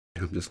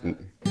I'm just gonna...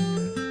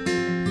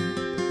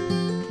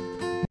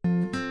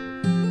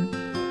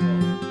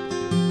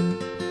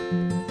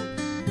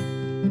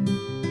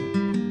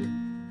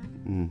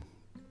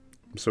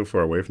 I'm so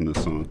far away from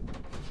this song.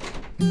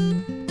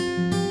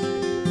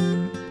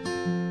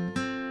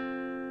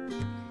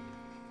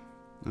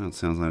 Oh, it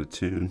sounds out of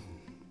tune.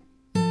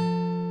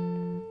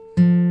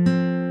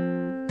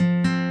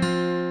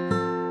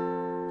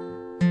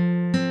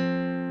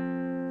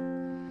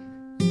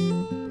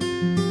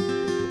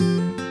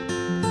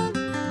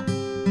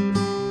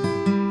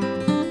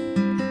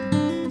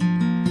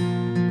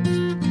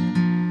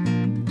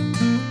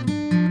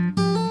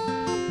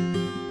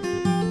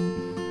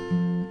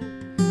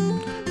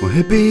 Well,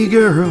 hippie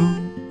girl,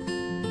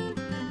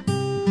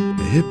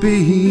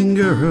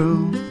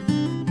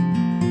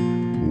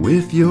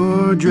 with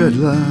your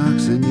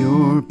dreadlocks and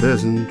your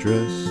peasant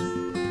dress.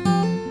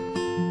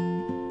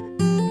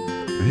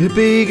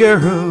 Hippie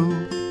girl,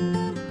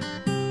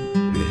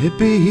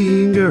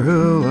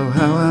 oh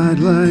how I'd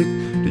like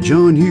to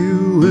join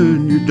you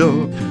and your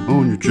dog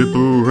on your trip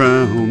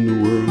around the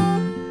world.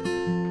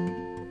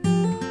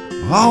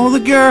 All the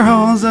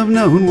girls I've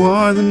known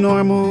wore the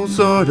normal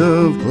sort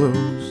of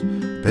clothes,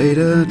 paid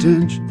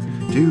attention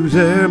to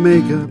their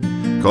makeup,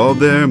 called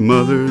their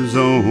mothers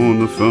on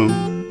the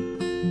phone.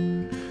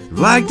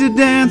 Like to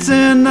dance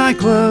in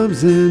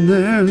nightclubs, and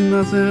there's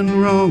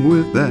nothing wrong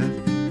with that.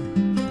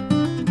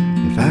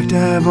 In fact,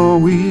 I've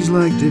always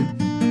liked it,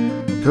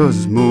 'cause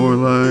it's more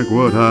like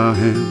what I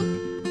am.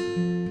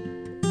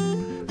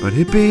 But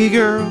hippie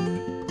girl,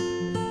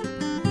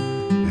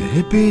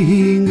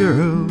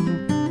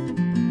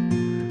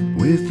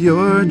 with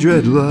your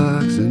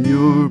dreadlocks and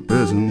your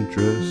peasant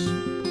dress.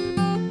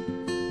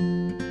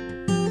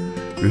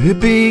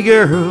 Hippie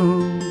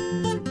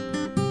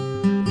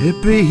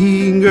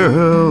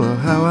girl,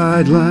 how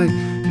I'd like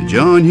to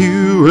join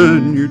you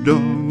and your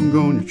dog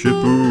on your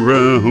trip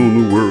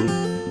around the world.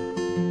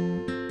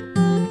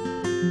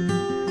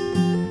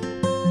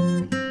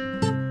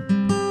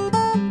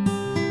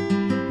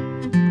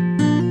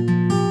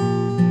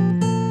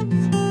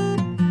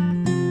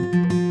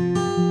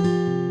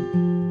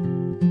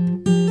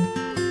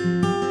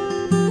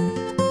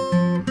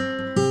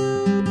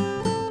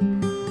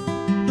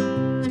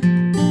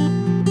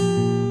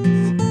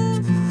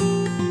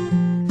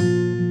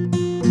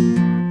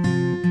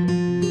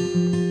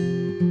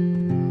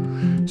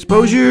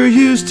 Suppose you're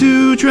used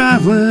to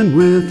traveling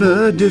with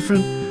a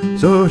different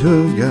sort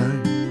of guy,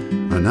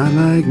 a not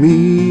like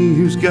me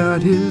who's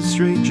got his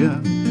straight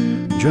job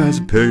and tries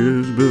to pay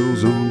his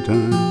bills on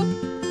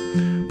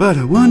time. But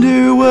I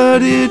wonder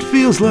what it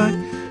feels like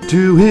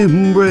to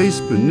embrace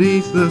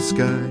beneath the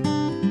sky,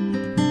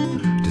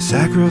 to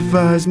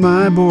sacrifice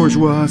my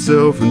bourgeois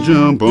self and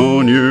jump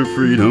on your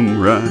freedom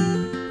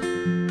ride.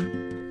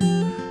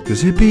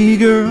 'Cause hippie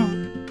girl,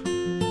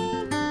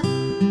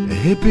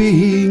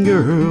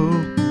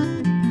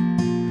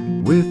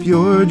 with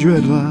your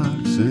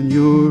dreadlocks and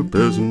your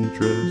peasant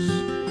dress.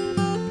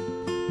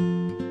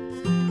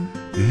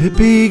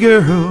 Hippie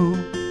girl,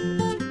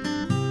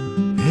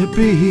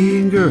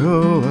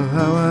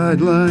 how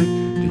I'd like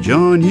to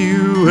join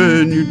you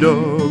and your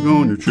dog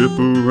on your trip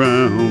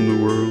around the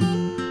world.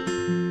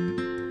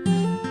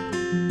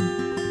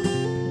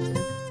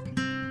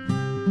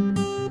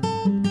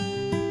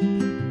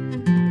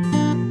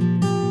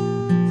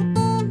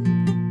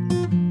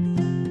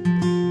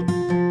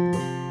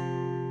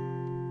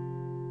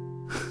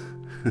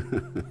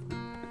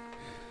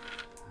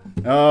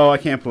 Oh, I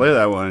can't play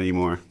that one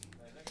anymore.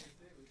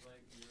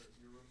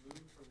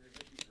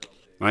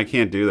 I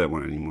can't do that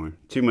one anymore.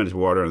 Too much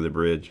water on the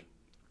bridge.